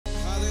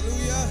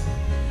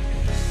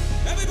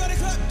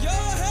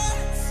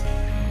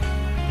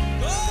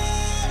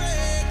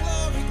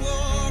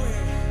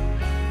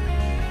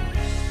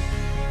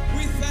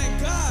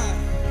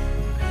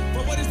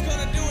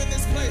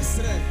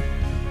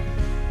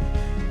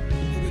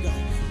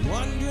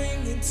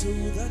into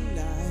the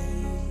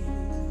night,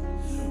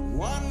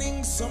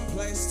 wanting some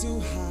place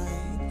to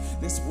hide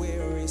this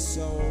weary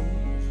soul.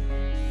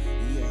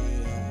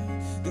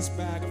 Yeah, this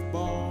bag of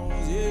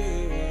bones.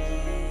 Yeah.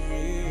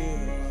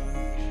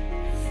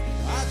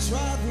 I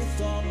tried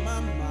with all my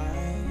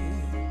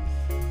might,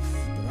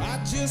 but I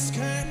just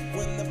can't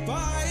win the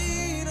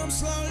fight. I'm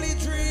slowly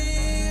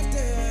drifting,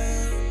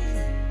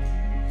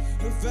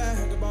 a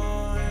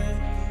vagabond.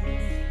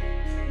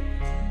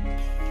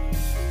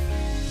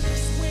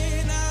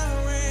 When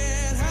I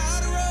ran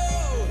out of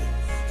road,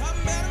 I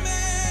met a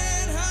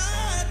man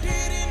I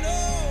didn't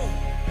know,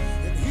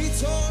 and he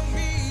told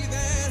me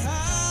that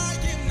I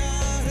am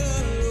not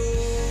alone.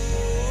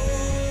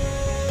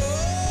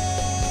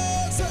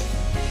 So,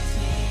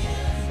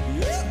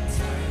 yep.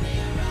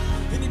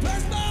 And he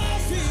blessed my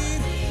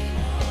feet.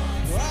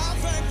 I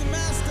thank the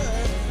Master.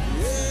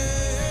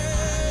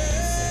 Yeah,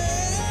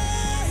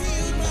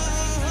 healed my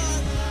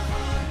heart.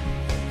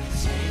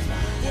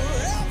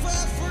 Forever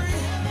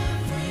free.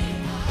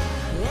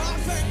 I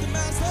thank the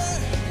Master.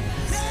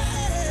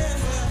 Yeah.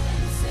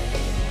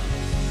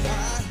 I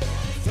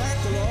thank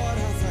the Lord. I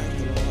thank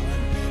the Lord.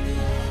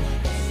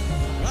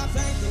 I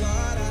thank the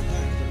Lord. I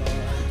thank the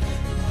Lord.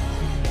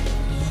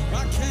 I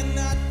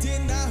cannot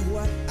deny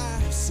what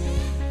I've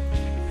seen.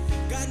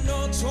 Got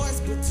no choice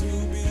but to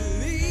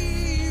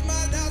believe.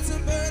 My doubts are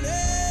burning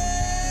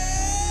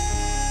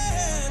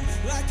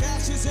like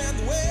ashes in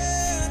the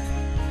wind.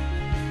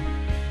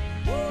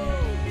 Woo.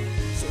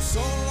 So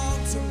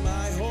long to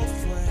my old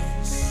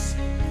friends.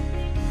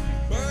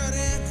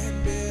 Burden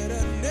and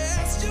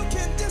bitterness, you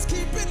can just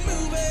keep it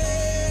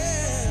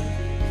moving.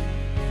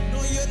 No,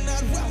 you're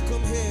not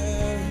welcome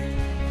here.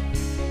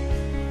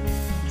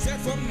 Said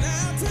from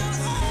now till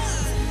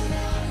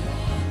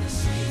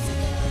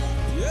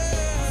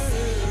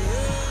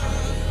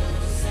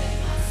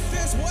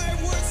this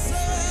wayward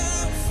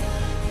son.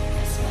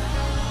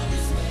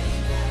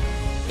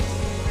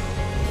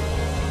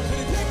 Can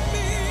he pick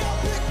me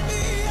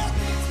up,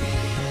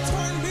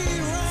 turn me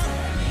around,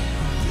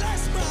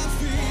 bless my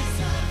feet.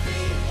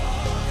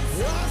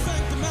 I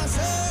thank the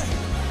Master.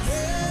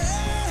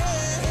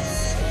 Yeah,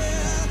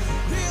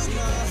 heal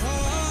my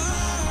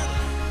heart,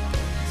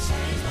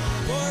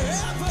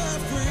 forever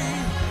free.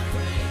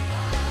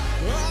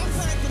 I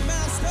thank the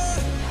Master.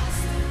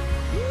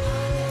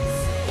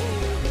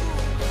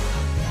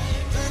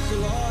 Thank the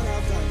Lord,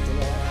 I thank the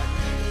Lord.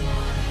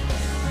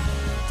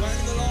 Thank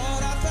the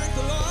Lord, I thank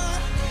the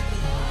Lord.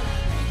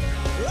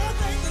 I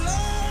thank the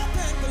Lord, I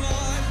thank the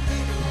Lord.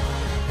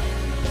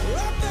 I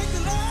thank the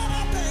Lord,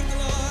 I thank the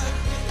Lord.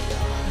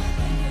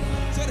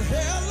 Said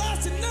hell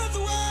lost another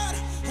word.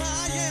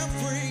 I am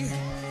free.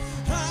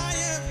 I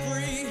am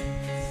free.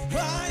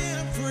 I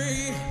am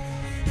free.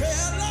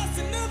 Hell lost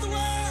another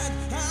word.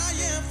 I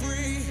am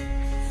free.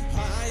 I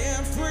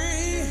am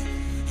free.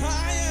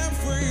 I am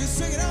free.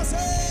 Sing it out, say.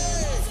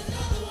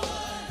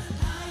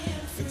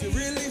 If you're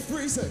really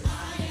free, say.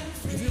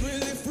 If you're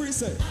really free,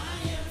 say.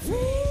 Woo.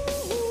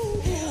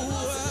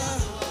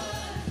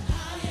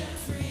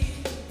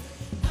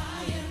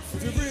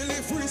 If you're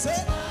really free,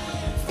 say.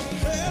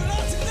 Hell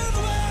lost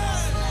another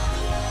word.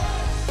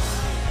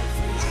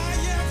 I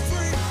am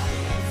free.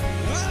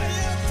 I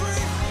am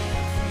free.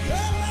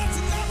 Hell lost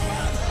another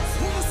word.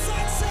 When the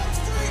sun sets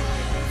free,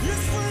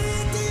 it's free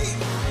indeed.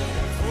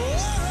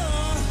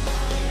 Oh,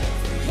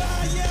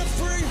 I am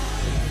free.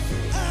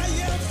 I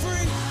am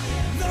free.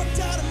 No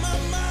doubt in my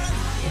mind.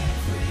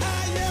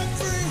 I am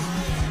free.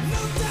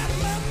 No doubt in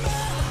my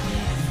mind.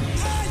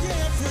 I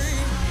am free.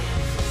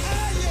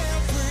 I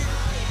am free.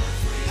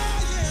 I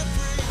am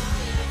free.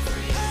 I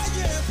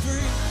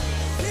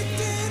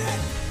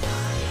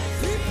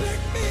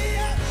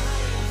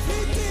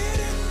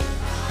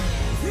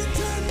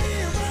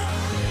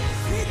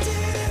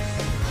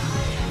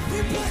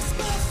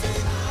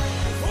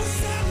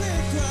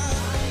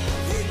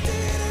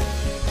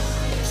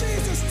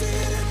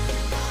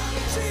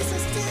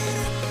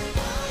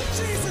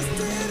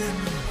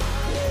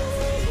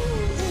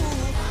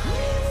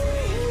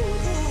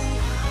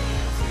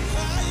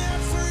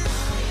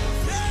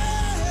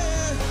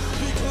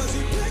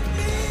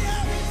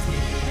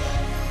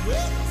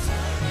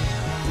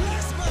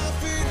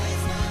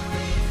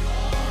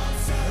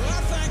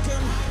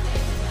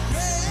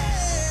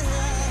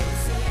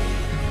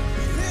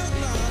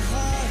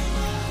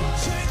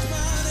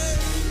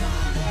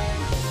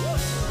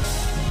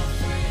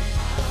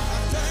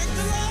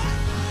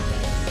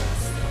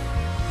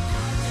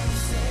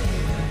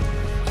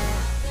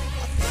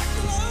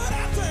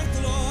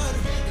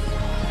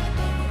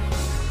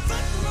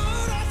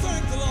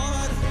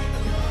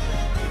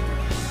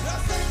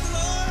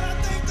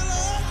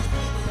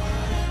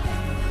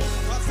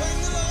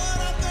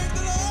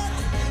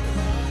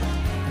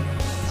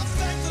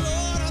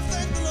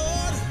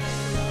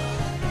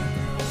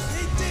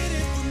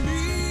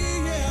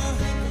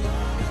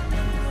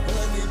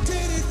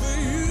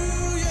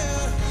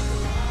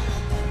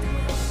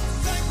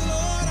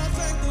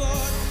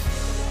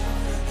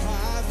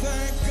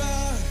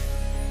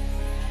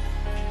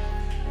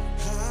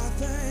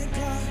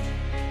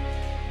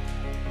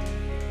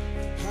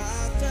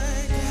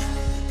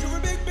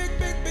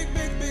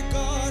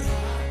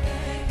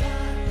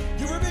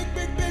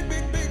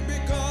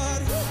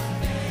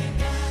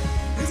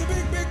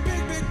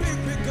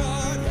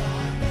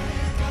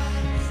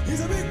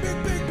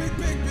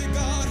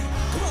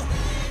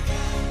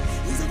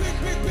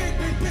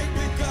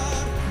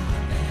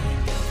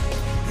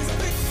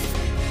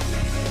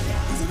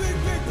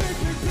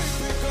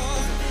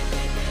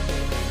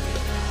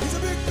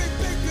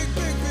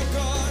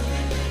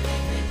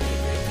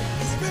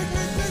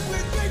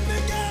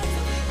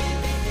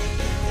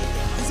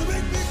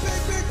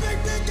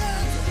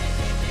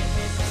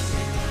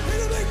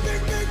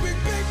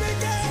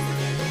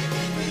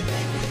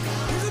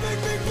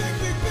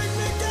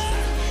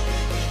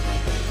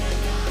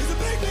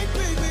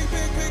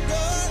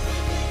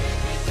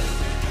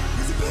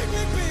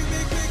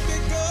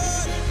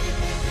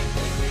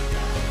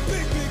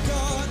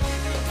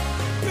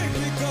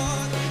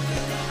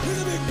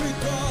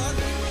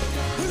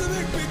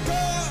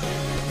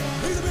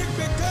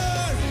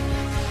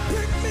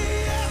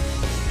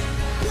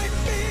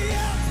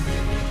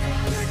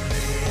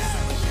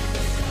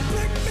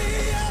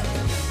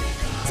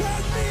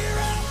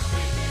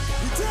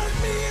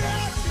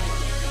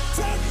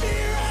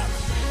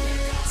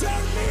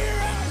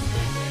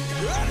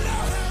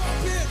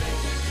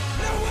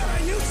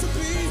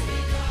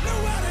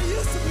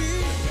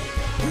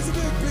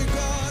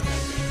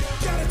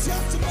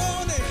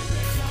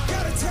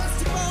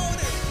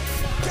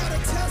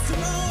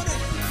around it.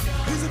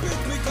 He's a big,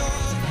 big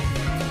God.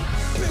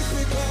 Big,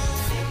 big God.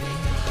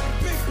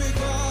 Big, big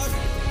God.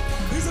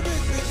 He's a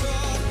big, big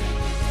God.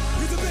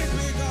 He's a big,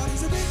 big God.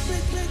 He's a big,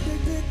 big, big,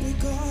 big, big, big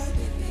God.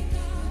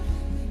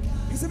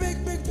 He's a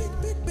big, big,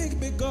 big, big, big,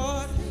 big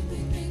God.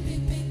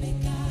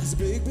 He's a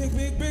big, big,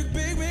 big, big,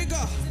 big, big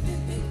God.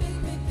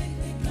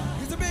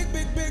 He's a big,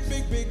 big, big,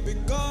 big, big,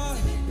 big God.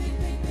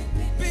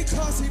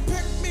 Because he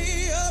picked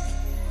me up,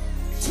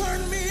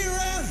 turned me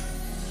around,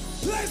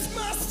 placed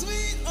my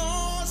feet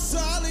on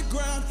solid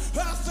ground.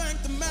 I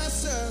thank the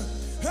Master.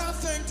 I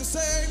thank the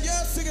Savior.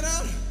 Yeah, sing it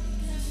out.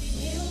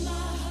 Heal my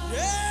heart.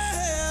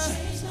 Yeah.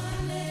 Change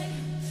my name.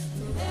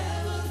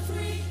 Forever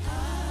free.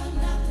 I'm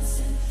not the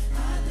same.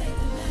 I thank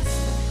the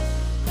Master.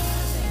 I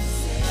thank the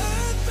Savior.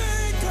 I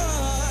thank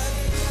God.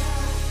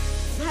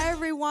 Hi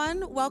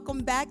everyone,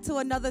 welcome back to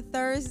another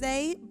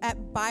Thursday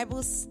at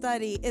Bible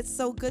Study. It's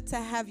so good to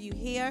have you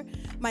here.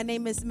 My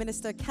name is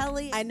Minister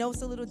Kelly. I know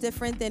it's a little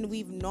different than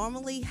we've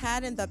normally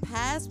had in the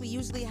past. We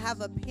usually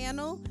have a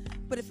panel,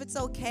 but if it's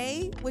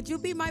okay, would you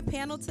be my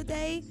panel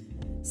today?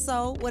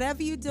 So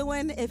whatever you're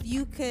doing, if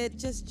you could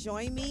just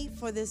join me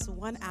for this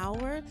 1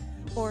 hour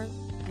or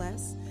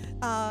less,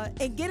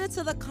 and get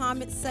into the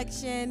comment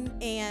section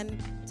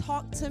and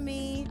talk to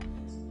me,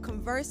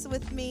 converse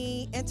with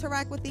me,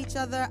 interact with each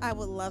other. I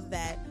would love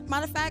that.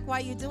 Matter of fact, while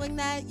you're doing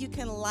that, you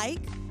can like,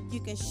 you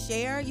can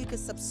share, you can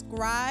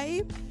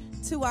subscribe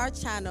to our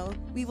channel.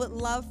 We would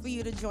love for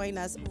you to join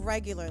us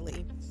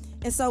regularly.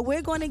 And so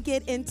we're going to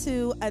get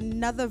into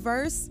another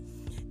verse,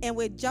 and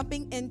we're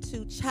jumping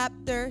into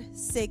chapter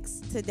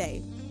 6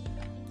 today.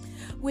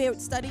 We're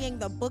studying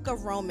the book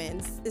of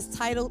Romans. It's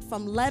titled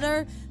From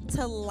Letter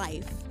to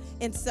Life.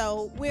 And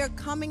so we're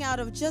coming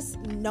out of just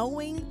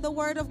knowing the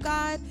Word of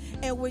God,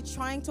 and we're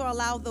trying to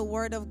allow the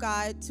Word of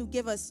God to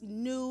give us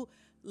new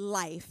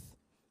life.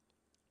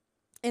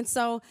 And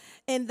so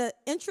in the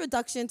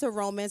introduction to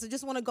Romans, I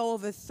just want to go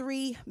over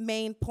 3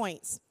 main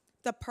points.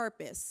 The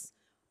purpose.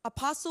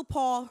 Apostle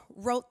Paul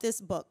wrote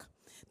this book.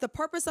 The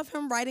purpose of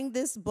him writing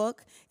this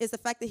book is the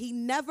fact that he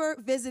never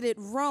visited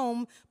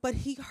Rome, but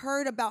he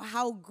heard about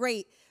how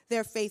great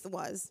their faith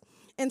was.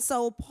 And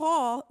so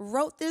Paul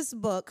wrote this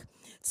book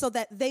so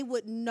that they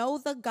would know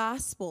the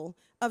gospel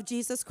of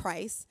Jesus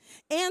Christ,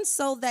 and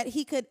so that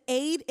he could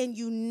aid in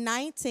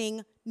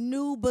uniting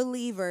new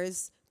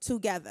believers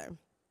together.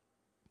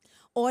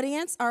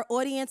 Our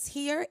audience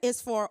here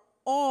is for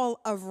all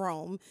of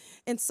Rome.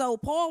 And so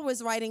Paul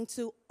was writing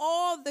to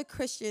all the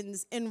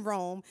Christians in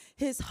Rome.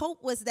 His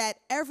hope was that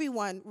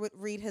everyone would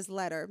read his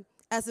letter,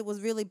 as it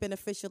was really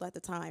beneficial at the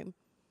time.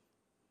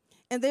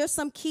 And there's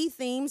some key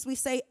themes we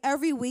say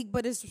every week,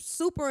 but it's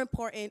super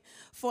important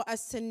for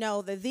us to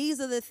know that these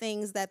are the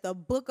things that the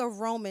book of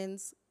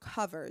Romans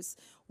covers.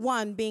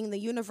 One being the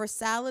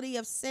universality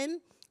of sin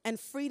and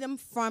freedom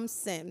from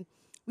sin.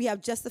 We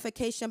have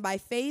justification by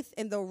faith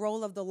in the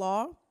role of the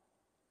law,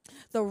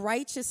 the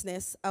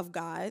righteousness of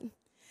God,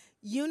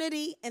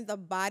 unity in the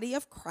body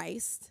of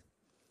Christ,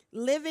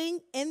 living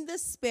in the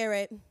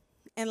Spirit,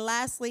 and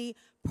lastly,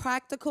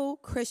 practical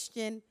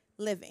Christian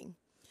living.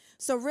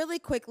 So really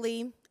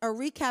quickly, a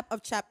recap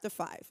of chapter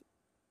 5.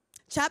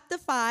 Chapter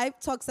 5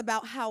 talks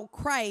about how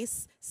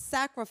Christ's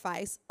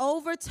sacrifice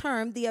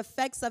overturned the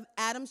effects of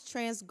Adam's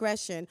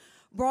transgression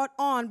brought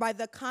on by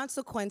the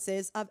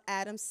consequences of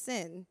Adam's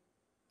sin.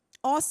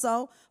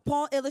 Also,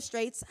 Paul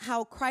illustrates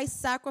how Christ's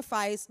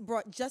sacrifice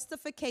brought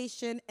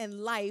justification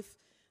and life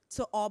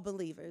to all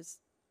believers.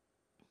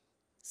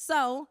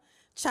 So,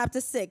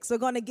 chapter 6, we're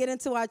going to get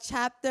into our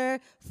chapter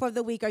for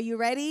the week. Are you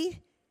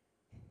ready?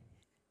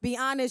 Be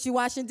honest, you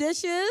washing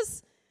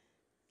dishes?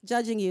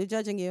 Judging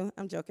you.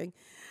 I'm joking.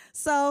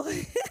 So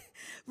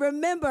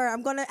remember,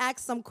 I'm going to ask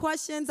some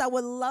questions. I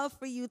would love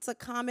for you to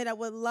comment. I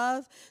would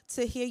love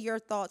to hear your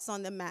thoughts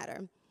on the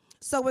matter.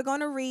 So we're going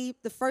to read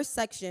the first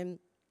section,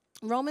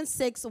 Romans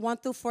 6, 1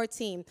 through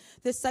 14.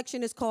 This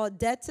section is called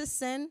Dead to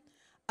Sin,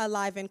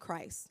 Alive in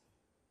Christ.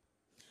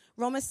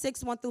 Romans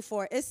 6, 1 through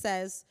 4, it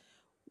says,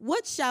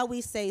 "What shall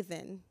we say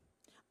then?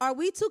 Are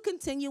we to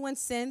continue in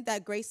sin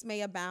that grace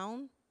may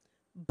abound?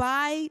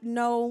 By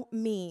no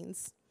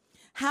means.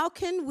 How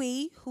can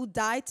we who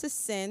died to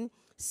sin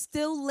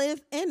still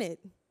live in it?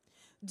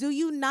 Do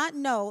you not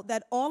know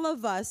that all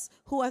of us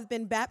who have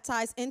been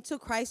baptized into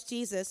Christ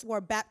Jesus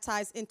were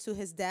baptized into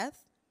his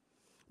death?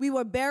 We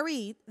were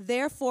buried,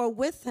 therefore,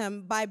 with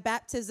him by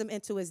baptism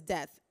into his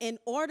death, in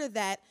order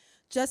that,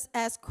 just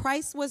as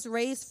Christ was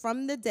raised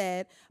from the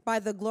dead by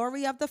the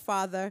glory of the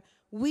Father,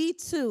 we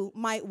too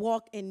might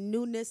walk in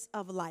newness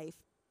of life."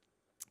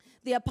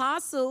 The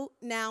apostle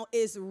now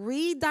is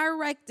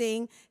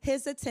redirecting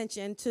his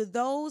attention to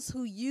those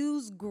who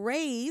use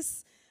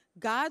grace,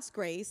 God's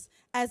grace,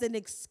 as an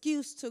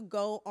excuse to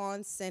go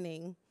on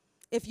sinning.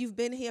 If you've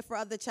been here for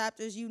other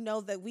chapters, you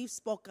know that we've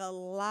spoke a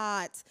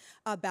lot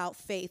about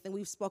faith, and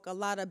we've spoke a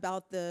lot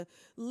about the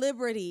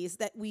liberties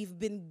that we've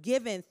been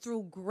given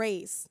through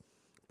grace.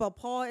 But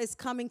Paul is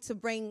coming to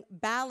bring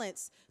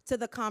balance to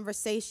the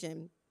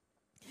conversation.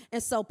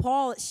 And so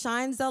Paul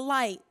shines a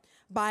light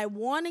by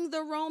warning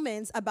the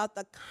Romans about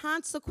the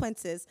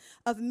consequences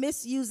of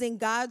misusing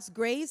God's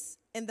grace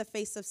in the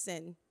face of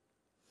sin.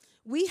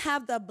 We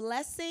have the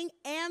blessing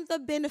and the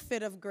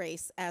benefit of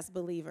grace as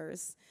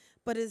believers,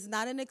 but it is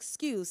not an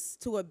excuse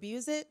to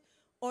abuse it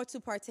or to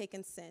partake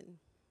in sin.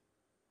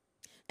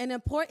 An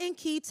important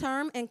key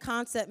term and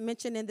concept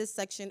mentioned in this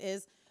section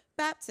is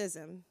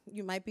baptism.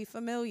 You might be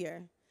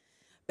familiar.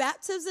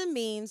 Baptism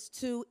means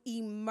to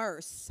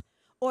immerse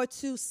or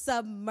to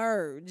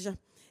submerge.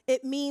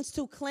 It means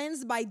to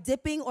cleanse by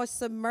dipping or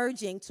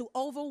submerging, to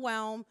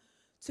overwhelm,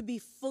 to be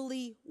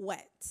fully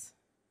wet.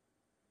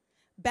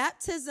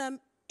 Baptism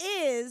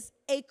is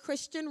a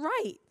Christian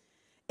rite.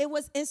 It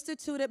was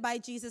instituted by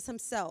Jesus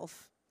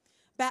himself.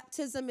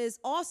 Baptism is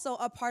also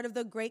a part of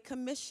the Great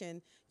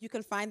Commission. You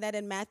can find that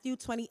in Matthew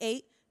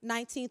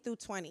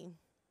 28:19-20.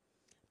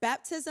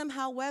 Baptism,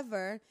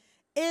 however,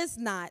 is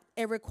not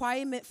a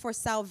requirement for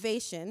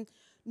salvation,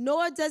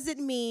 nor does it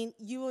mean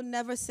you will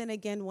never sin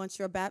again once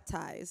you're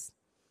baptized.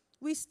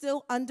 We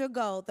still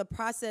undergo the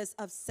process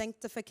of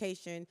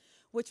sanctification,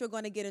 which we're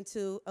going to get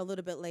into a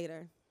little bit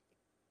later.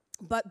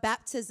 But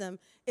baptism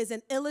is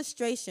an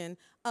illustration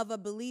of a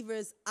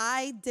believer's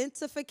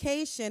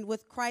identification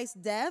with Christ's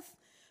death,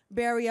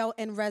 burial,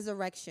 and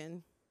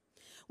resurrection.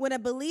 When a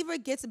believer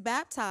gets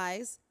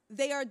baptized,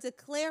 they are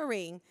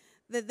declaring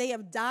that they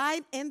have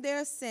died in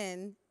their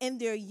sin in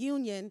their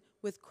union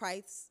with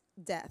Christ's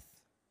death.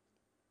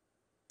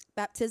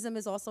 Baptism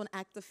is also an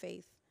act of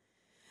faith.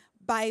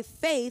 By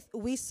faith,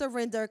 we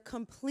surrender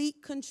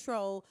complete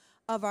control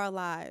of our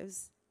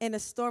lives. And a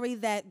story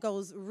that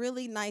goes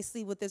really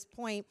nicely with this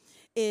point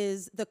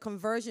is the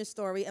conversion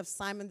story of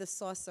Simon the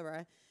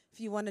sorcerer.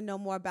 If you want to know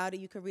more about it,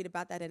 you can read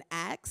about that in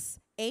Acts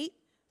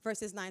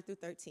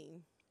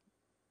 8:9-13.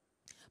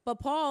 But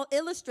Paul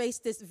illustrates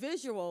this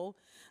visual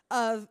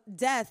of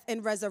death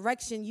and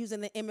resurrection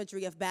using the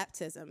imagery of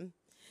baptism,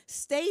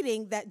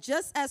 stating that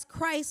just as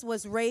Christ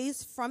was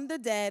raised from the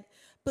dead,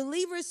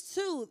 believers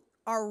too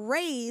are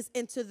raised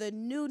into the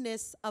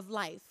newness of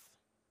life.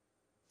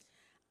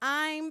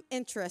 I'm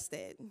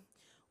interested.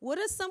 What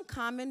are some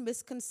common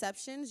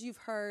misconceptions you've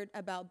heard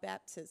about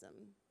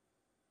baptism?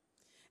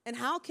 And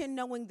how can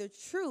knowing the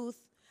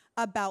truth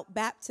about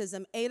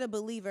baptism aid a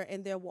believer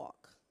in their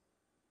walk?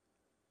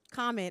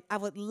 Comment. I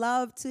would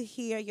love to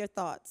hear your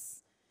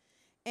thoughts.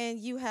 And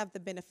you have the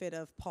benefit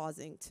of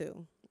pausing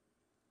too.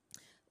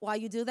 While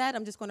you do that,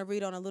 I'm just going to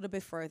read on a little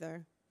bit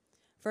further.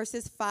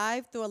 Verses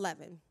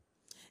 5-11.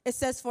 It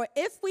says, "For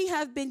if we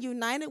have been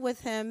united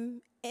with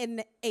him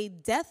in a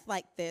death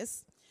like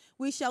this,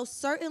 we shall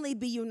certainly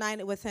be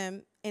united with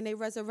him in a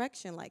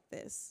resurrection like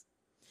this.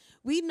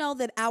 We know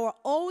that our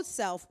old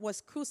self was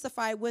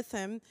crucified with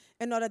him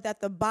in order that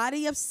the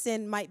body of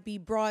sin might be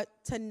brought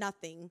to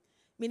nothing,"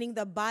 meaning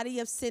the body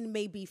of sin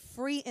may be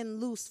free and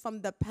loose from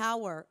the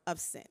power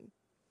of sin,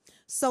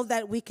 so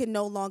that we can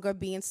no longer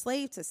be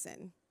enslaved to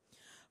sin.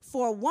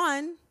 For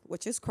one,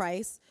 which is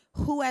Christ,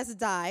 who has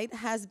died,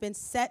 has been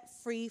set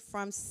free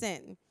from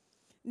sin.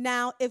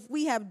 Now, if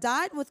we have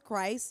died with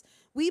Christ,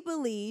 we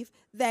believe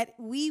that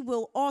we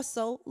will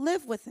also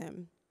live with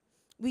him.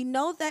 We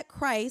know that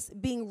Christ,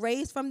 being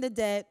raised from the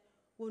dead,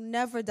 will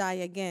never die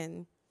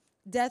again.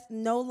 Death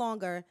no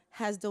longer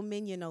has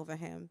dominion over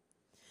him.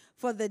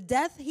 For the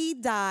death he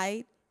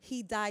died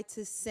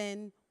to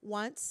sin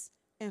once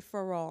and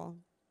for all.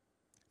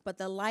 But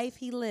the life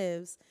he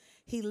lives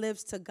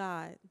to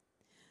God.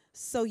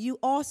 So you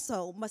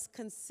also must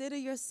consider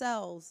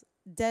yourselves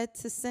dead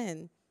to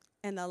sin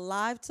and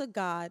alive to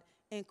God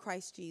in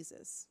Christ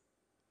Jesus.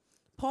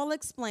 Paul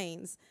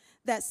explains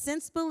that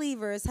since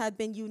believers have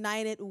been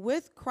united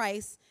with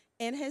Christ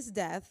in his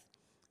death,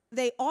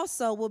 they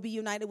also will be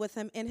united with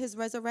him in his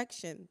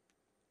resurrection.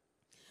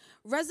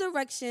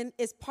 Resurrection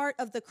is part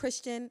of the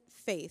Christian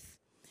faith.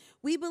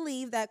 We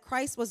believe that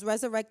Christ was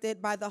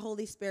resurrected by the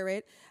Holy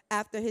Spirit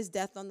after his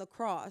death on the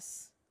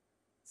cross.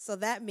 So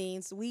that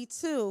means we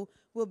too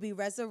will be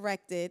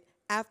resurrected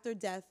after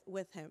death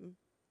with him.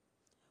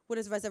 What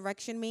does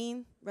resurrection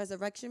mean?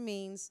 Resurrection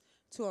means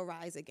to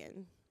arise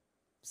again.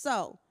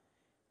 So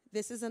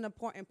this is an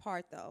important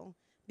part though,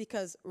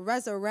 because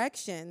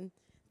resurrection,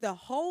 the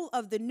whole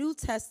of the New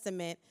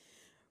Testament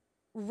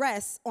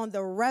rests on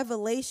the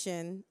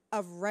revelation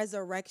of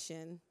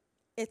resurrection.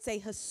 It's a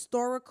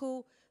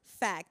historical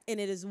fact, and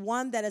it is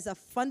one that is a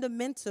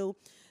fundamental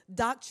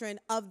doctrine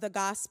of the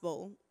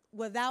gospel.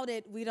 Without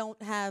it, we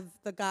don't have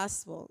the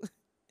gospel.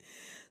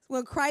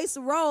 When Christ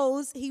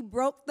rose, he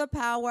broke the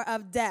power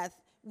of death.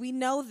 We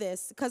know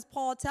this because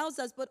Paul tells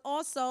us, but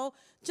also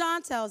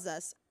John tells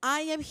us,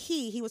 I am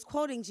he was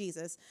quoting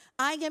Jesus,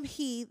 I am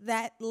he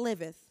that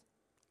liveth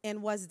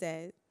and was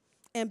dead.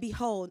 And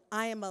behold,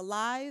 I am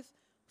alive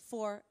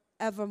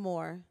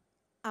forevermore.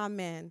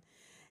 Amen.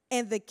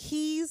 And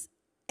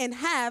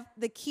have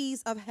the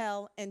keys of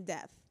hell and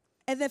death.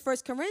 And then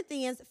 1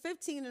 Corinthians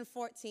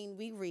 15:14,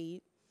 we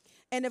read,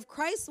 and if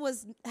Christ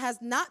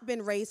has not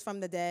been raised from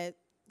the dead,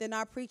 then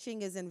our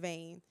preaching is in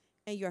vain,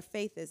 and your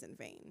faith is in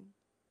vain.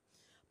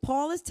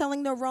 Paul is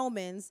telling the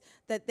Romans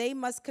that they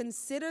must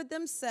consider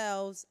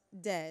themselves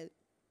dead.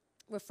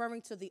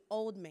 referring to the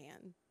old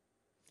man,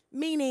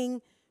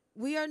 meaning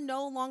we are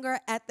no longer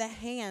at the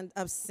hand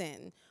of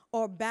sin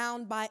or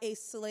bound by a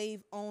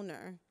slave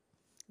owner.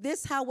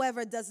 This,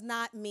 however, does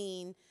not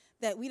mean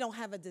that we don't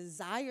have a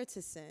desire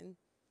to sin.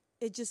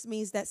 It just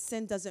means that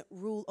sin doesn't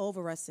rule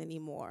over us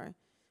anymore.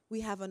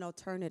 We have an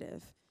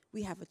alternative.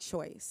 We have a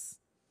choice.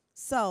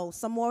 So,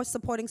 some more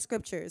supporting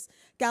scriptures.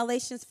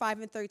 Galatians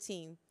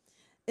 5:13.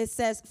 It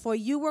says, "For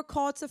you were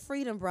called to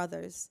freedom,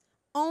 brothers.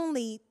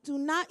 Only do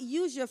not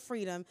use your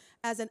freedom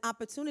as an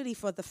opportunity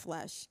for the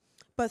flesh,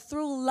 but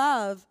through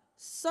love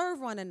serve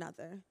one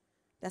another."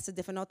 That's a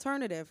different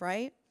alternative,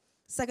 right?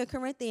 2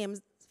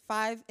 Corinthians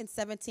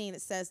 5:17,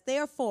 it says,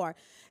 "Therefore,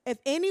 if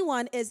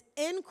anyone is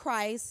in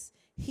Christ,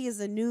 he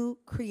is a new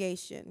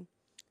creation.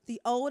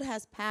 The old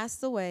has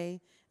passed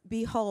away.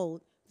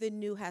 Behold, the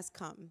new has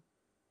come."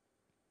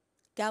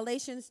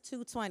 Galatians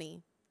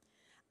 2:20,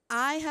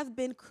 "I have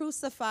been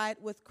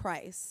crucified with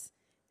Christ.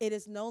 It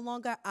is no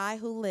longer I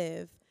who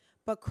live,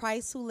 but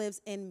Christ who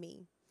lives in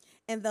me.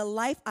 And the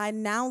life I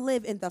now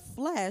live in the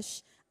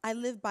flesh, I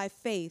live by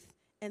faith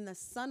in the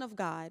Son of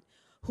God,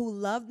 who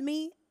loved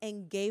me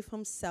and gave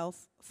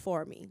himself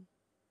for me."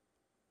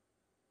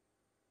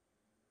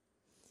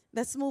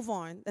 Let's move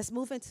on. Let's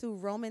move into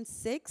Romans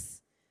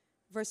 6,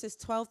 verses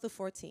 12 to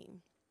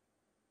 14.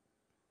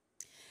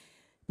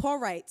 Paul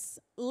writes,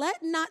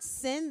 "Let not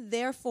sin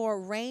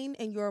therefore reign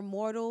in your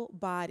mortal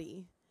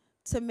body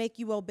to make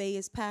you obey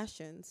his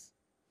passions.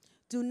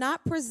 Do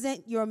not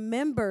present your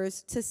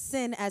members to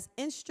sin as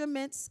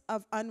instruments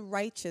of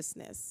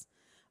unrighteousness,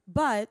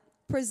 but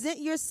present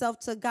yourself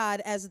to God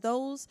as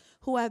those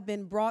who have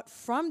been brought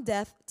from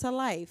death to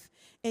life,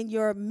 and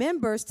your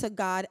members to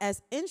God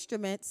as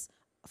instruments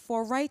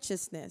for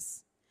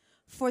righteousness.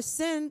 For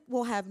sin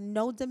will have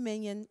no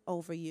dominion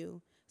over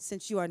you,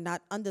 since you are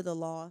not under the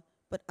law,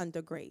 but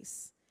under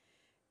grace."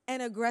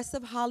 An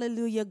aggressive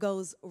hallelujah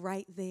goes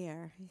right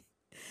there.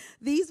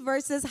 These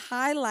verses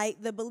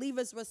highlight the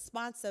believer's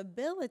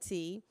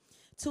responsibility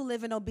to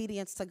live in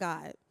obedience to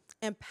God,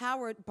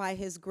 empowered by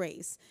his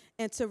grace,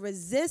 and to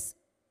resist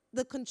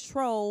the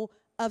control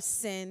of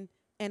sin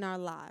in our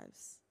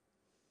lives.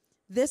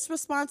 This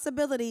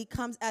responsibility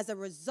comes as a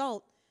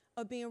result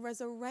of being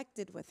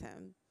resurrected with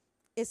him.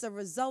 It's a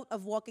result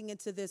of walking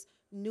into this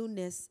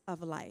newness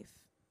of life.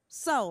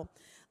 So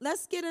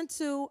let's get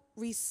into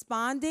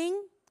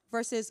responding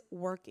versus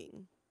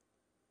working.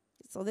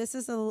 So this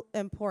is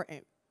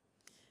important.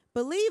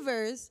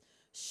 Believers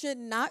should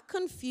not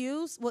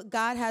confuse what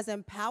God has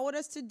empowered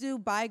us to do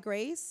by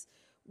grace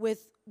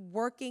with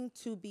working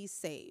to be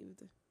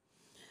saved.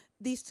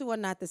 These two are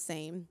not the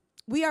same.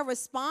 We are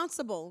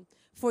responsible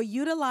for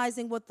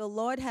utilizing what the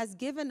Lord has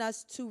given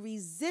us to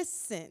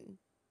resist sin.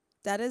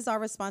 That is our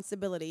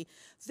responsibility.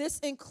 This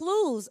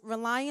includes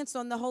reliance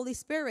on the Holy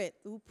Spirit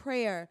through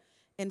prayer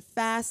and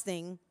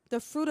fasting, the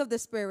fruit of the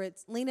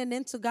Spirit, leaning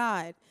into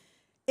God.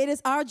 It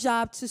is our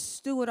job to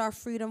steward our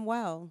freedom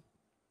well.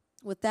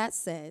 With that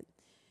said,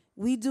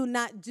 we do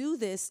not do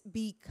this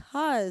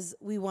because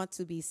we want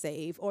to be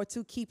saved or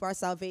to keep our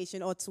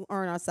salvation or to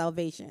earn our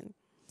salvation.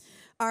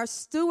 Our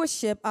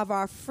stewardship of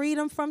our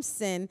freedom from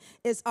sin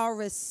is our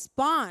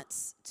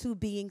response to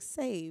being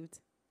saved.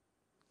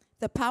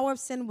 The power of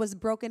sin was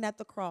broken at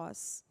the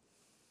cross.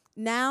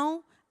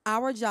 Now,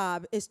 our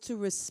job is to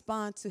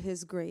respond to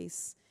his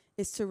grace,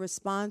 is to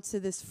respond to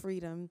this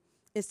freedom,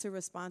 is to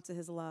respond to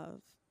his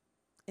love.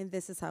 And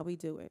this is how we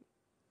do it.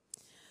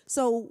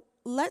 So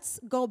let's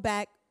go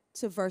back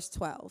to verse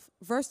 12.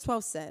 Verse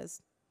 12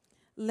 says,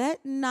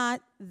 "Let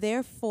not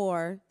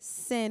therefore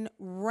sin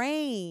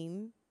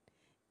reign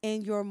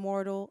in your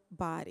mortal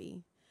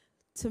body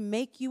to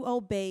make you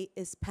obey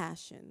its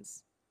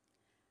passions."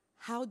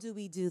 How do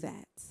we do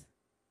that?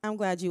 I'm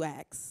glad you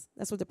asked.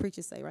 That's what the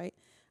preachers say, right?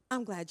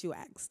 I'm glad you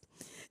asked.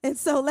 And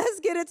so let's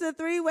get into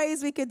 3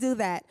 ways we could do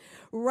that.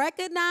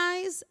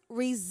 Recognize,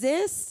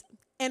 resist,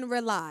 and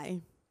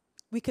rely.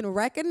 We can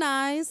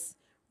recognize,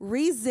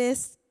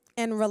 resist,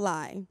 and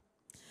rely.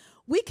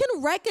 We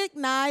can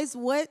recognize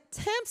what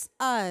tempts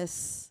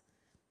us.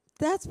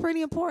 That's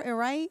pretty important,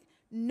 right?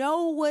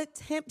 Know what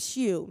tempts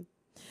you.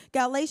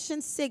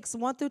 Galatians 6,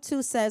 1 through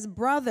 2 says,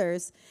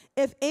 "Brothers,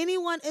 if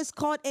anyone is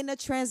caught in a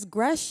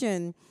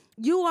transgression,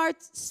 you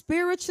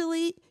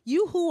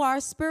who are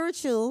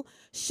spiritual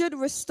should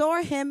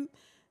restore him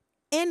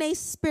in a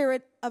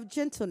spirit of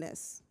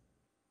gentleness.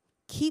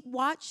 Keep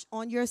watch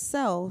on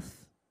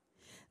yourself,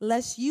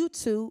 lest you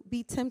too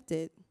be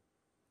tempted.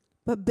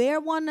 But bear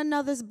one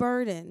another's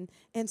burden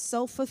and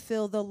so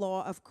fulfill the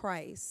law of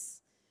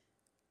Christ."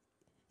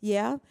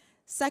 Yeah.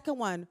 Second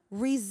one,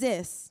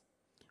 resist.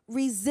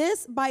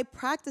 Resist by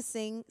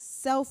practicing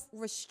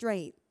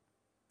self-restraint.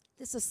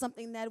 This is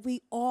something that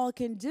we all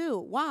can do.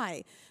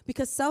 Why?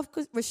 Because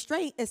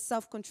self-restraint is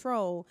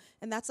self-control,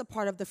 and that's a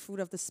part of the fruit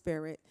of the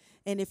Spirit.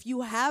 And if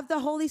you have the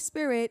Holy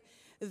Spirit,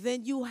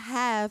 then you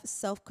have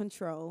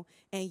self-control,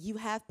 and you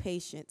have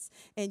patience,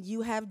 and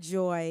you have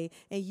joy,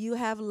 and you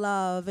have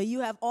love, and you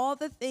have all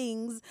the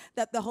things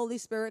that the Holy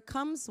Spirit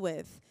comes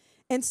with.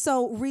 And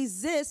so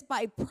resist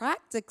by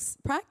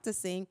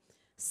practicing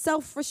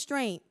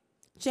Self-restraint.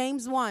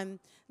 James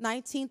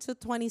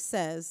 1:19-20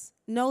 says,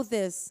 "Know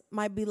this,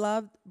 my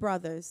beloved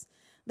brothers,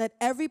 that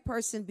every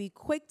person be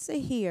quick to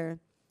hear,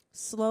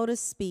 slow to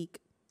speak,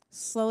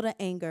 slow to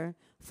anger,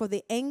 for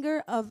the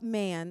anger of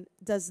man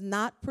does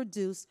not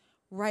produce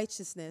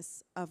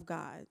righteousness of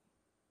God."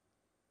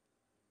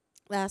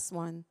 Last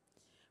one,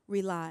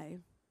 rely.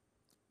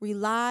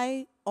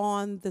 Rely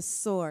on the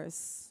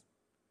source.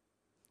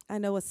 I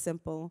know it's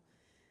simple,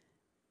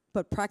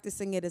 but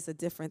practicing it is a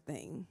different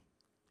thing.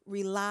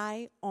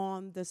 Rely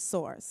on the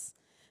source.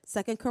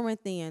 2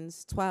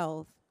 Corinthians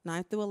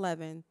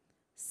 12:9-11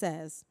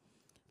 says,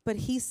 "But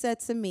he said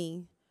to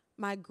me,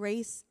 my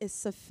grace is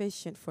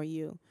sufficient for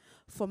you,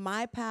 for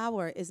my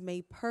power is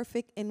made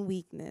perfect in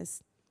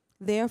weakness.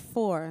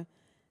 Therefore,"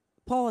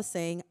 Paul is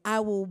saying, "I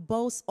will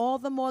boast all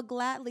the more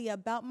gladly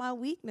about my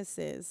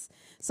weaknesses,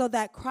 so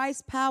that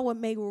Christ's power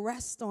may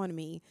rest on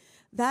me.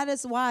 That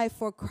is why,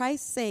 for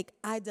Christ's sake,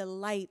 I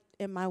delight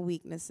in my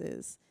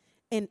weaknesses,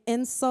 in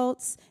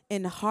insults,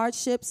 in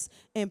hardships,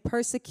 in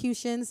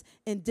persecutions,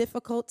 in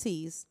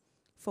difficulties.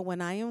 For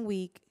when I am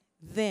weak,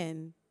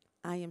 then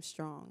I am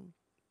strong."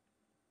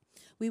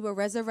 We were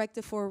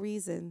resurrected for a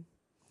reason.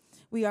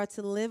 We are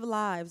to live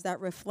lives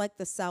that reflect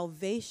the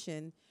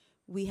salvation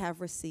we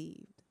have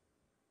received.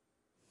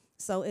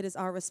 So it is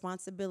our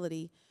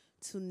responsibility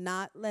to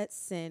not let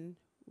sin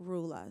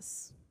rule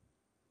us.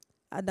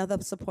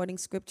 Another supporting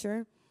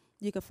scripture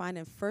you can find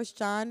in 1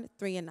 John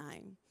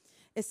 3:9.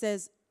 It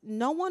says,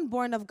 "No one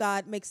born of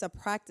God makes a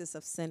practice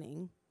of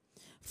sinning,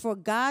 for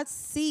God's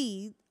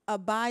seed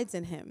abides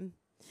in him,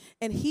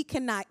 and he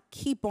cannot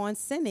keep on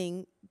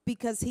sinning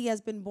because he has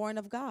been born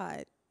of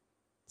God."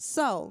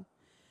 So,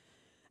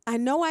 I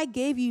know I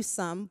gave you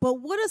some, but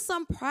what are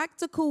some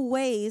practical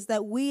ways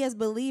that we as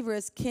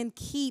believers can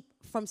keep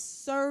from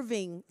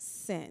serving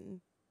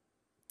sin?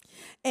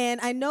 And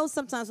I know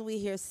sometimes when we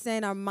hear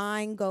sin, our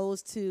mind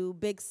goes to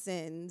big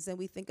sins, and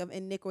we think of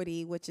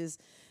iniquity, which is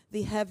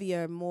the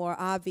heavier, more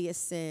obvious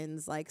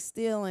sins like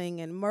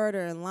stealing and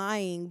murder and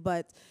lying.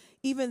 But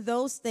even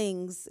those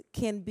things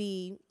can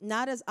be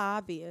not as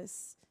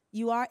obvious.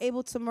 You are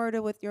able to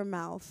murder with your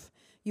mouth.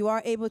 You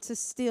are able to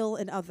steal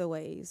in other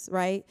ways,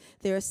 right?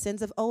 There are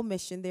sins of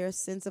omission. There are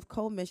sins of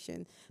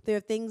commission. There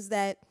are things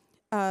that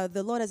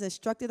the Lord has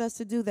instructed us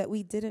to do that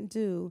we didn't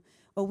do,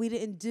 or we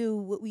didn't do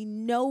what we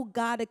know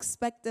God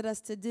expected us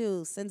to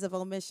do. Sins of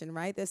omission,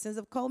 right? There's sins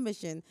of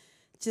commission,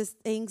 just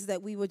things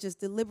that we were just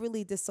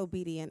deliberately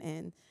disobedient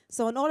in.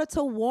 So in order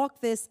to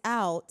walk this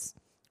out,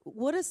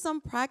 what are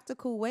some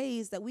practical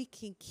ways that we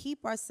can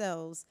keep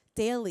ourselves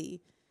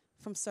daily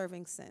from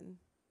serving sin?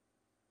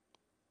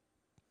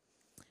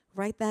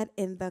 Write that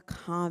in the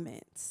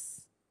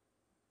comments.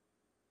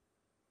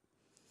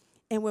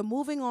 And we're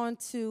moving on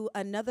to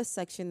another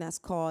section that's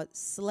called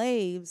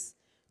Slaves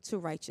to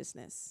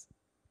Righteousness.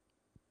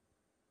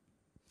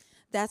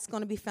 That's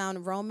going to be found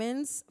in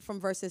Romans from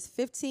verses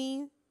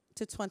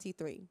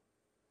 15-23.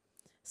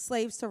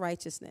 Slaves to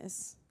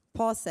righteousness.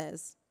 Paul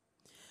says,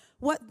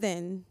 "What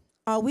then?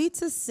 Are we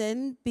to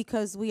sin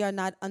because we are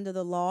not under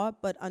the law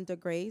but under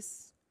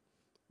grace?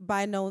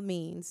 By no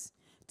means.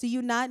 Do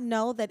you not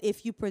know that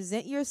if you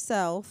present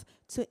yourself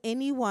to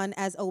anyone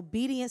as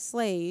obedient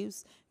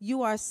slaves,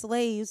 you are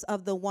slaves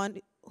of the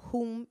one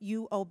whom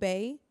you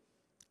obey,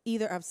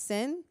 either of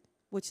sin,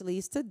 which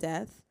leads to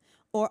death,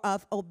 or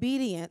of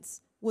obedience,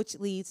 which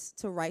leads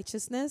to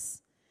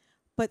righteousness?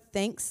 But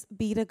thanks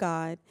be to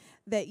God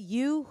that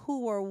you who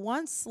were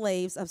once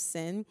slaves of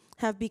sin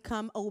have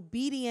become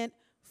obedient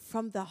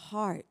from the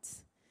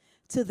heart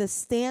to the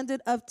standard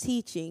of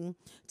teaching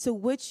to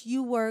which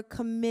you were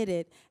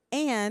committed,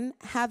 and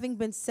having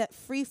been set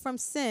free from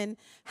sin,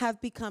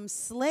 have become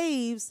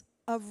slaves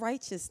of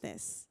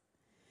righteousness.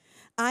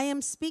 I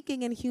am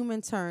speaking in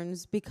human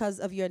terms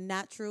because of your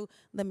natural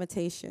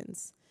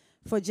limitations.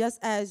 For just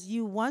as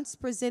you once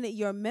presented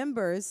your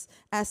members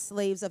as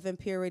slaves of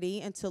impurity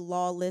and to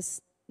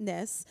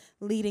lawlessness,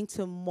 leading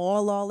to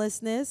more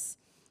lawlessness,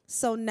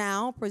 so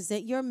now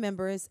present your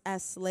members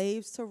as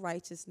slaves to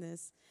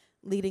righteousness,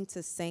 leading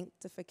to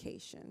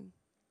sanctification."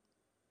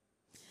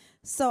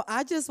 So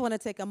I just want to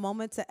take a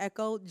moment to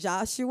echo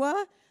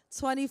Joshua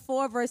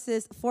 24,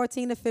 verses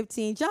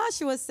 14-15.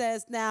 Joshua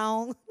says,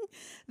 "Now,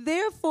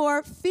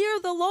 therefore, fear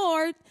the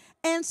Lord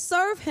and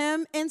serve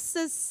him in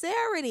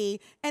sincerity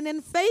and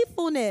in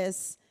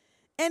faithfulness.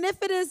 And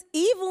if it is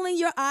evil in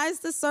your eyes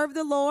to serve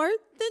the Lord,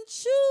 then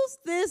choose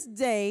this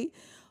day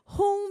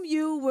whom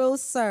you will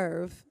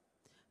serve.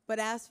 But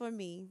as for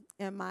me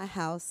and my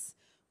house,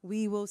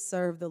 we will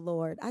serve the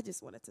Lord." I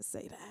just wanted to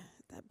say that.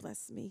 That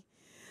blessed me.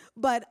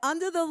 But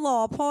under the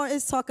law, Paul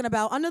is talking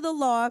about, under the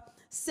law,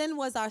 sin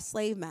was our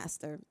slave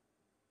master.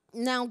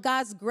 Now,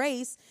 God's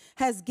grace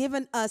has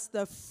given us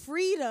the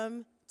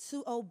freedom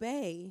to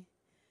obey.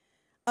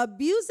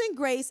 Abusing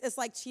grace is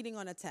like cheating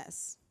on a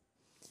test.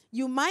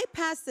 You might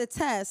pass the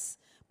test,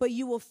 but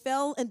you will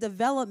fail in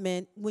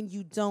development when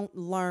you don't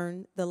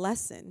learn the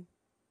lesson.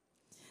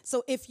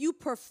 So if you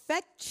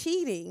perfect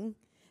cheating,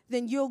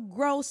 then you'll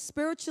grow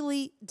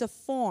spiritually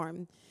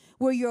deformed,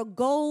 where your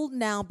goal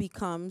now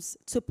becomes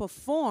to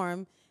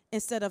perform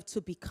instead of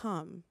to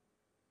become.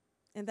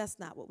 And that's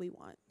not what we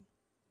want.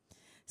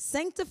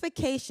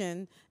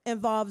 Sanctification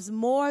involves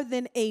more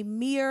than a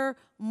mere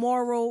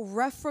moral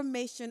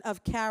reformation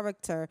of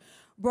character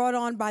brought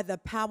on by the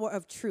power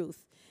of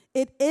truth.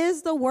 It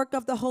is the work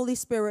of the Holy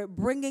Spirit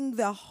bringing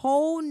the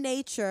whole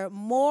nature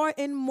more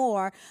and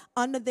more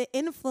under the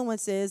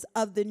influences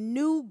of the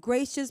new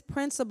gracious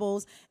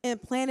principles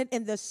implanted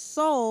in the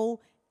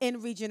soul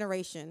in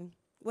regeneration.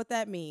 What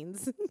that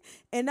means.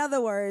 In other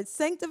words,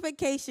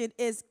 sanctification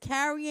is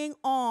carrying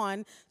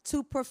on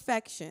to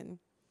perfection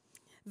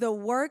the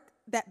work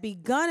that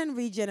begun in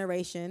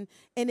regeneration,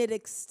 and it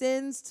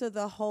extends to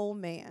the whole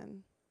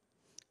man.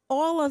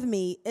 All of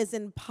me is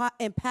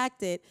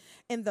impacted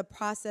in the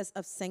process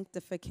of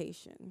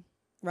sanctification,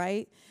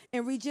 right?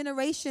 And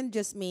regeneration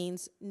just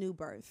means new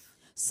birth.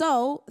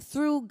 So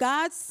through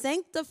God's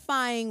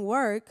sanctifying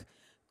work,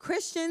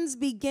 Christians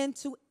begin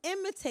to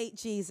imitate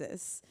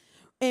Jesus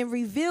and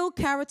reveal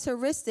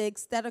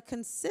characteristics that are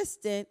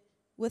consistent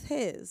with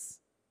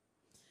his.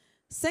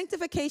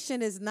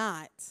 Sanctification is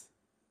not,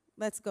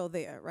 let's go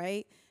there,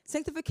 right?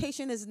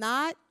 Sanctification is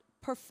not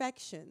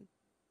perfection.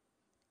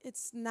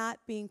 It's not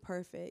being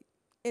perfect.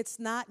 It's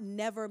not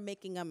never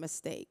making a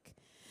mistake.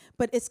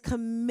 But it's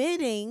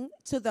committing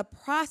to the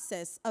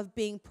process of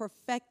being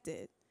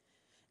perfected.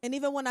 And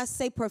even when I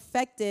say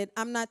perfected,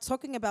 I'm not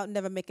talking about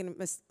never making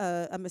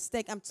a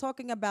mistake. I'm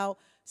talking about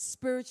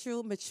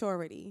spiritual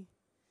maturity.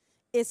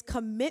 It's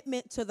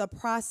commitment to the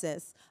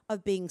process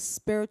of being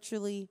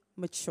spiritually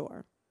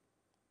mature.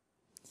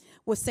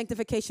 What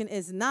sanctification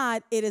is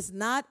not, it is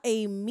not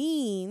a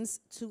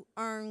means to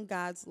earn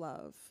God's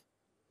love.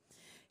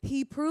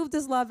 He proved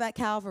his love at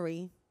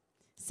Calvary.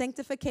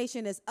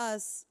 Sanctification is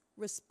us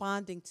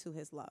responding to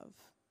his love.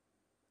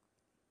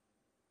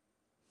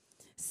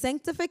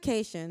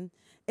 Sanctification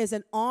is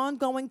an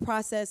ongoing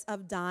process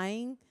of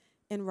dying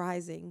and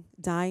rising,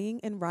 dying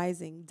and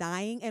rising,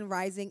 dying and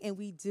rising, and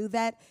we do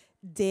that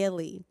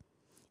daily.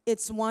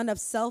 It's one of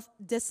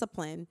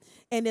self-discipline,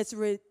 and it's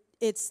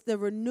the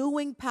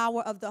renewing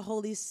power of the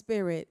Holy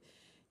Spirit.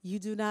 You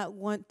do not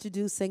want to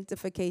do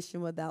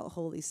sanctification without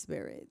Holy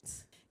Spirit.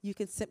 You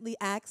can simply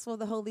ask for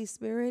the Holy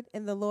Spirit,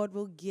 and the Lord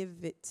will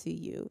give it to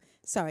you.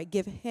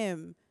 Give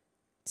him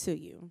to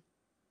you.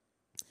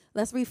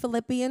 Let's read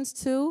Philippians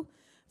 2,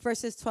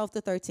 verses 12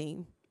 to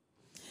 13.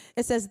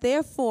 It says,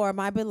 "Therefore,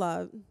 my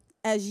beloved,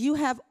 as you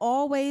have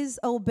always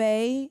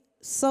obeyed,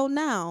 so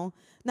now,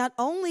 not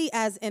only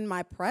as in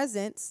my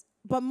presence,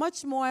 but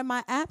much more in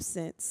my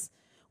absence,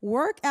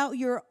 work out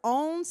your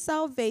own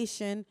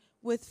salvation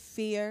with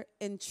fear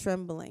and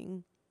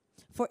trembling.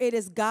 For it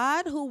is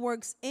God who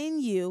works in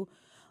you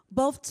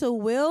both to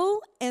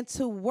will and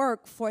to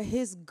work for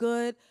his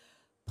good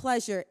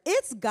pleasure."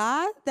 It's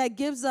God that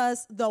gives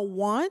us the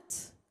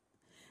want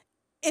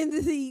and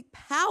the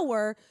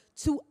power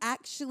to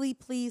actually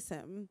please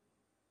him.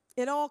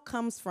 It all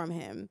comes from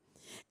him.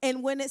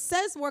 And when it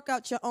says work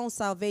out your own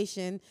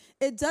salvation,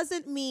 it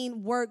doesn't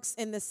mean works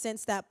in the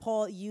sense that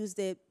Paul used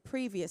it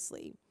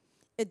previously.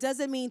 It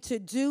doesn't mean to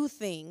do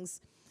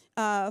things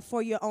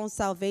for your own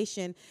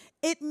salvation.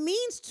 It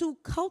means to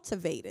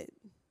cultivate it.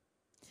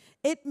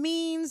 It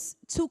means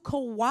to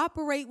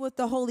cooperate with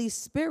the Holy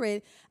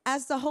Spirit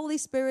as the Holy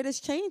Spirit is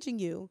changing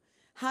you.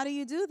 How do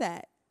you do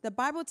that? The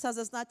Bible tells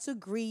us not to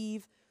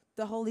grieve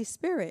the Holy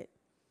Spirit.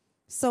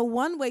 So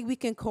one way we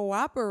can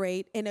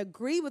cooperate and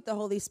agree with the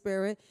Holy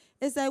Spirit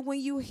is that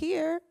when you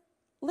hear,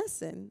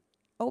 listen,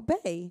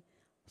 obey,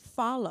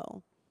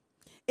 follow.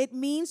 It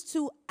means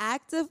to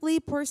actively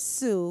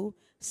pursue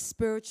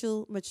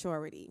spiritual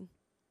maturity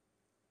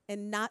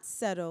and not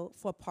settle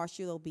for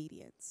partial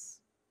obedience.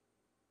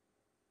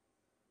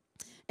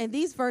 In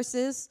these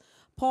verses,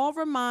 Paul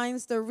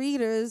reminds the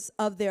readers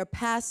of their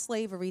past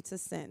slavery to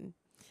sin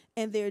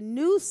and their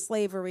new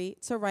slavery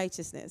to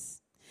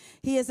righteousness.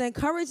 He is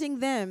encouraging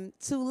them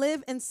to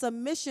live in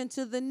submission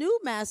to the new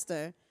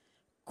master,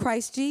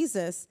 Christ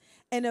Jesus,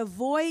 and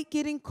avoid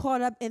getting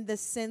caught up in the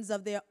sins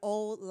of their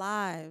old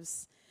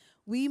lives.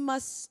 We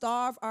must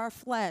starve our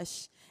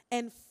flesh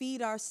and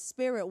feed our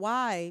spirit.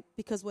 Why?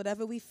 Because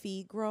whatever we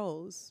feed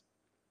grows.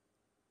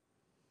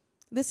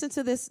 Listen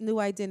to this new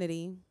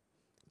identity.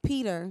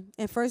 Peter,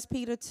 in 1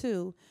 Peter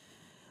 2,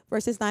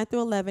 verses 9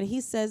 through 11, he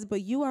says,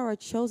 "But you are a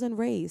chosen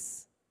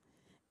race,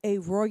 a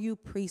royal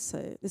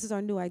priesthood." This is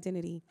our new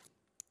identity.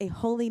 "A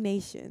holy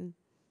nation,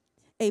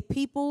 a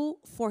people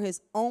for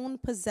his own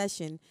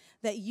possession,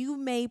 that you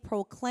may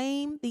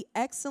proclaim the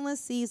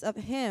excellencies of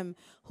him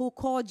who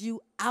called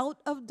you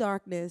out of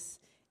darkness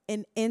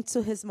and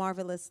into his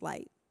marvelous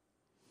light."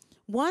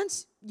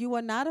 Once you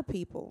were not a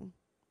people,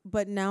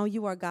 but now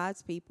you are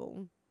God's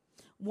people.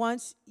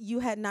 Once you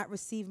had not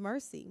received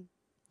mercy,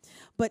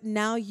 but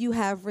now you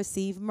have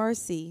received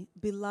mercy.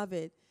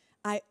 Beloved,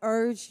 I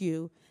urge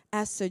you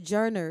as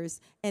sojourners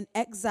and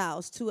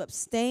exiles to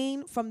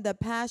abstain from the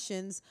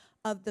passions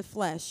of the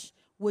flesh,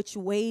 which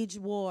wage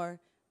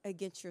war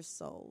against your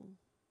soul.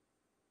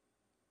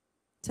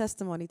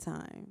 Testimony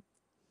time.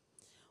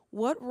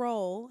 What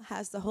role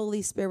has the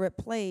Holy Spirit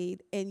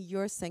played in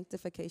your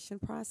sanctification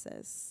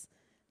process?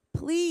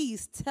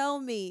 Please tell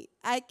me.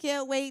 I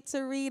can't wait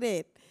to read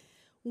it.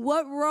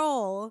 What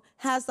role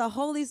has the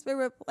Holy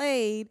Spirit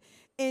played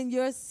in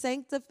your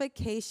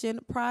sanctification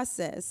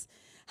process?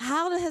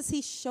 How has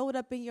he showed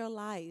up in your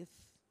life?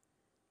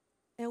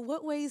 In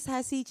what ways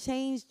has he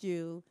changed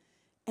you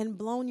and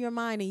blown your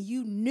mind and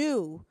you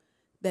knew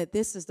that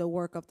this is the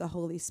work of the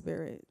Holy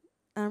Spirit?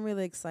 I'm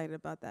really excited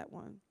about that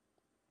one.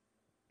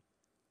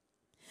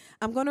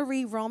 I'm going to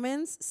read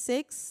Romans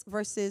 6,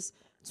 verses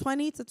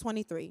 20 to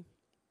 23.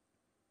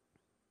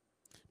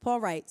 Paul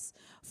writes,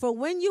 "For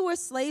when you were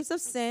slaves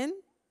of sin,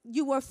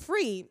 you were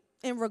free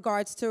in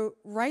regards to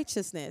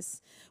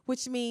righteousness,"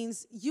 which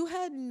means you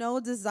had no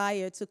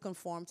desire to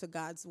conform to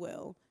God's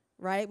will,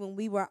 right? When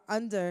we were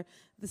under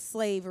the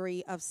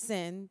slavery of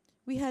sin,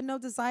 we had no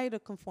desire to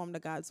conform to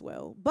God's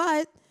will.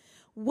 But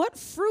what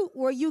fruit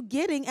were you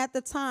getting at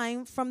the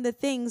time from the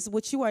things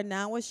which you are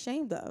now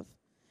ashamed of?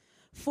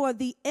 For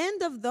the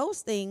end of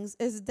those things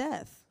is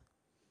death.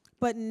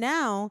 But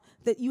now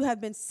that you have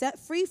been set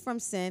free from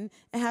sin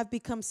and have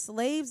become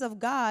slaves of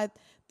God,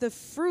 the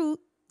fruit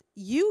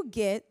you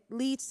get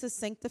leads to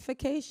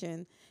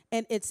sanctification,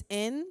 and its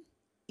end,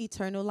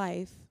 eternal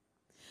life.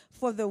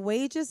 For the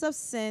wages of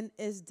sin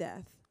is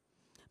death,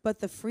 but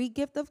the free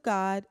gift of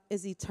God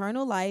is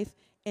eternal life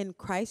in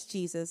Christ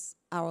Jesus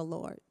our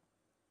Lord.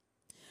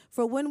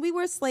 For when we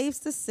were slaves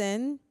to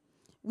sin,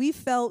 we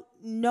felt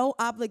no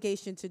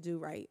obligation to do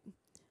right.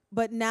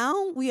 But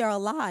now we are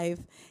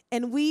alive,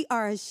 and we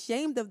are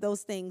ashamed of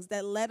those things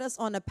that led us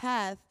on a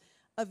path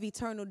of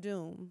eternal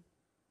doom.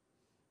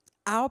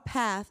 Our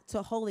path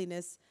to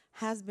holiness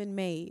has been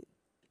made.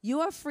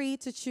 You are free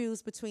to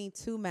choose between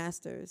two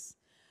masters,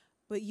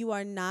 but you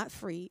are not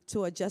free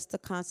to adjust the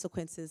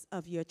consequences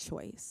of your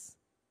choice.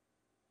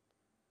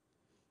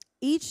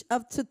 Each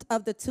of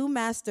the two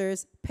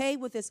masters pay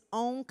with its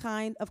own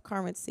kind of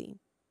currency.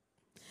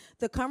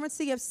 The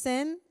currency of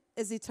sin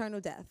is eternal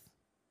death.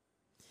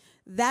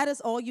 That is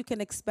all you can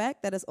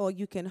expect. That is all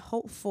you can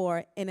hope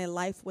for in a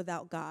life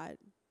without God.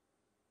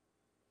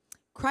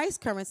 Christ's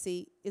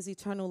currency is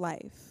eternal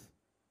life.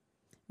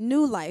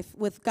 New life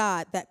with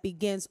God that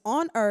begins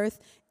on earth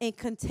and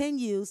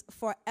continues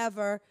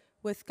forever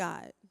with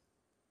God.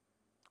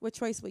 What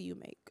choice will you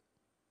make?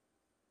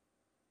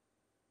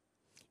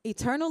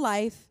 Eternal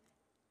life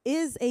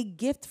is a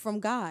gift from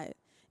God.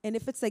 And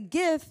if it's a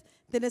gift,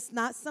 then it's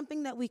not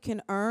something that we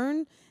can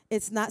earn.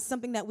 It's not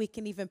something that we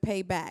can even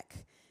pay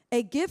back.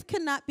 A gift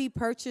cannot be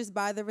purchased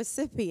by the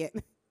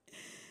recipient.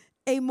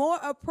 A more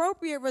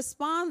appropriate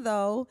response,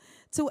 though,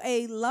 to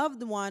a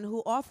loved one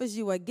who offers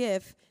you a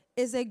gift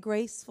is a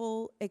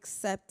graceful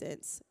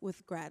acceptance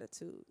with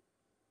gratitude.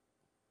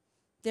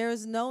 There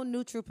is no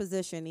neutral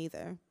position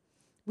either.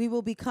 We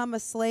will become a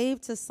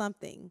slave to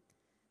something,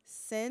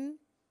 sin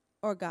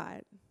or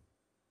God.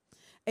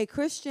 A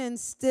Christian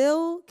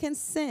still can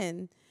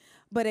sin,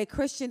 but a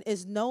Christian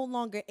is no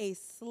longer a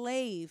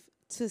slave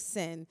to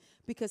sin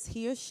because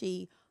he or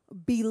she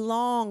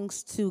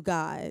belongs to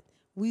God.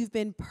 We've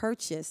been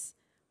purchased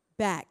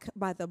back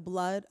by the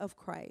blood of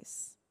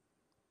Christ.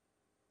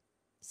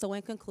 So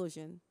in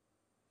conclusion,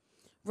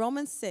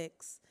 Romans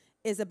 6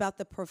 is about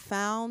the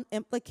profound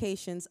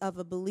implications of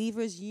a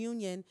believer's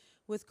union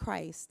with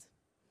Christ.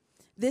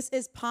 This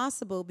is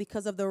possible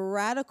because of the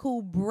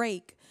radical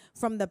break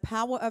from the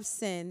power of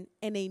sin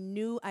and a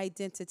new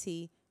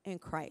identity in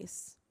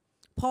Christ.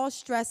 Paul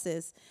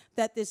stresses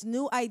that this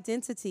new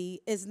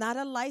identity is not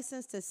a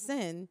license to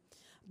sin,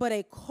 but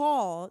a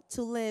call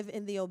to live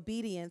in the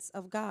obedience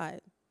of God.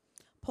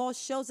 Paul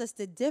shows us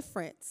the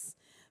difference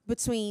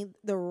between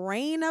the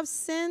reign of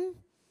sin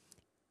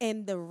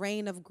and the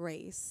reign of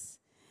grace.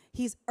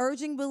 He's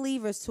urging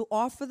believers to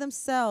offer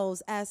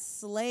themselves as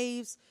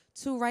slaves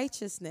to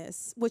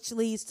righteousness, which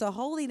leads to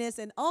holiness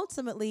and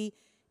ultimately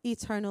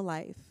eternal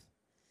life.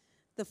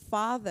 The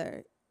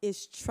Father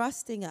is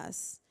trusting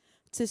us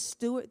to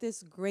steward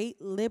this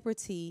great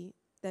liberty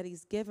that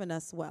he's given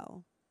us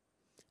well.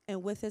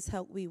 And with his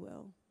help, we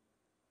will.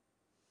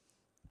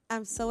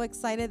 I'm so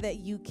excited that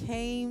you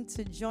came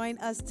to join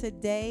us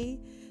today.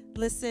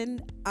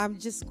 Listen, I'm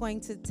just going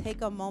to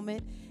take a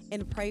moment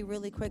and pray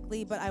really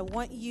quickly, but I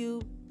want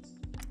you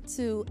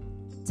to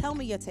tell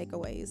me your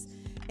takeaways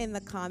in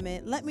the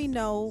comment. Let me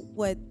know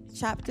what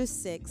chapter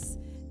 6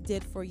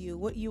 did for you,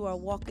 what you are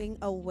walking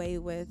away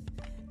with.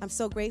 I'm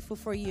so grateful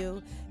for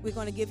you. We're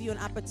going to give you an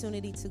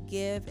opportunity to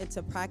give and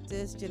to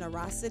practice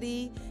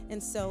generosity.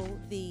 And so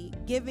the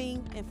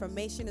giving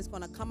information is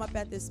going to come up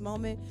at this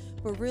moment.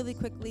 But really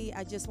quickly,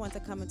 I just want to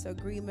come into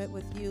agreement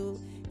with you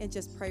and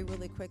just pray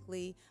really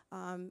quickly.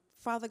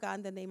 Father God,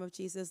 in the name of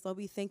Jesus, Lord,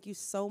 we thank you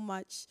so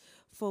much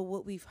for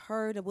what we've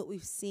heard and what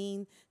we've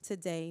seen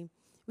today.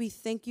 We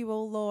thank you,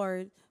 O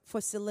Lord, for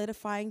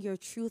solidifying your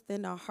truth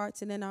in our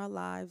hearts and in our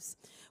lives.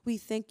 We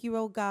thank you,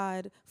 O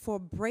God, for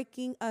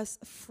breaking us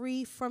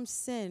free from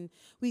sin.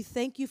 We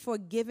thank you for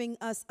giving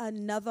us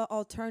another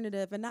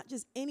alternative, and not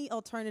just any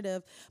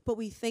alternative, but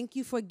we thank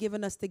you for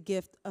giving us the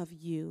gift of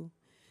you.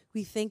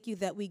 We thank you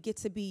that we get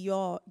to be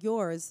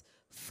yours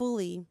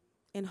fully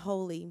and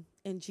wholly.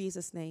 In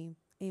Jesus' name,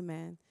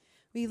 amen.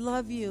 We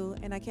love you,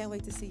 and I can't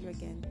wait to see you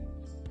again.